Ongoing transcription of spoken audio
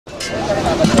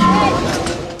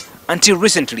Until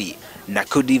recently,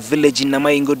 Nakudi village in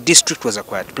Namayingo district was a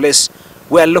quiet place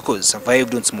where locals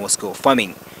survived on small-scale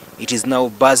farming. It is now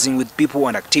buzzing with people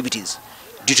and activities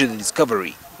due to the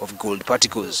discovery of gold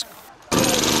particles.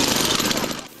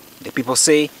 The people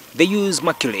say they use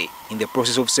mercury in the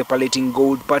process of separating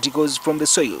gold particles from the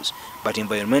soils, but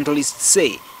environmentalists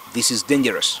say this is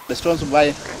dangerous. The stones by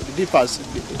differs.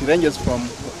 It ranges from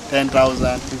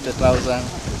 10,000, 50,000,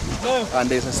 and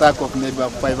there's a sack of maybe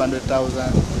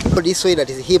 500,000. This soil that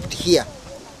is heaped here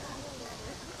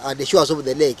at the shores of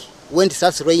the lake, when it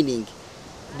starts raining,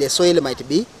 the soil might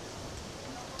be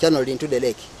channeled into the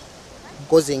lake,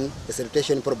 causing a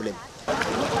sanitation problem.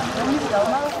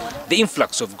 The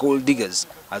influx of gold diggers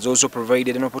has also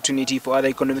provided an opportunity for other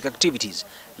economic activities,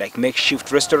 like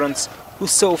makeshift restaurants who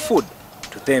sell food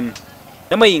to them.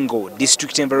 Namayingo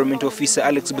District Environment Officer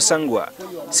Alex Busangwa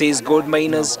says gold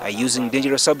miners are using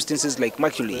dangerous substances like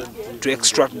mercury to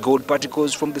extract gold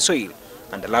particles from the soil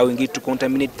and allowing it to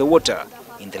contaminate the water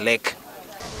in the lake.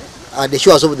 At the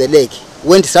shores of the lake,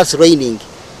 when it starts raining,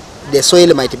 the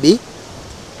soil might be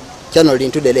channeled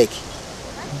into the lake,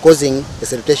 causing a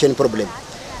sanitation problem.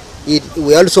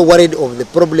 We are also worried of the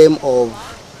problem of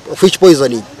fish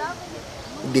poisoning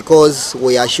because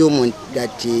we assume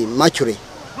that mercury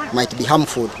might be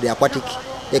harmful to the aquatic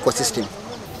ecosystem.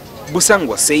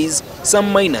 Busangwa says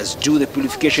some miners do the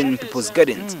purification in people's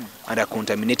gardens and are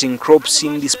contaminating crops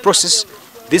in this process.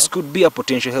 This could be a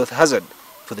potential health hazard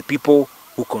for the people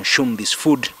who consume this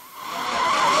food.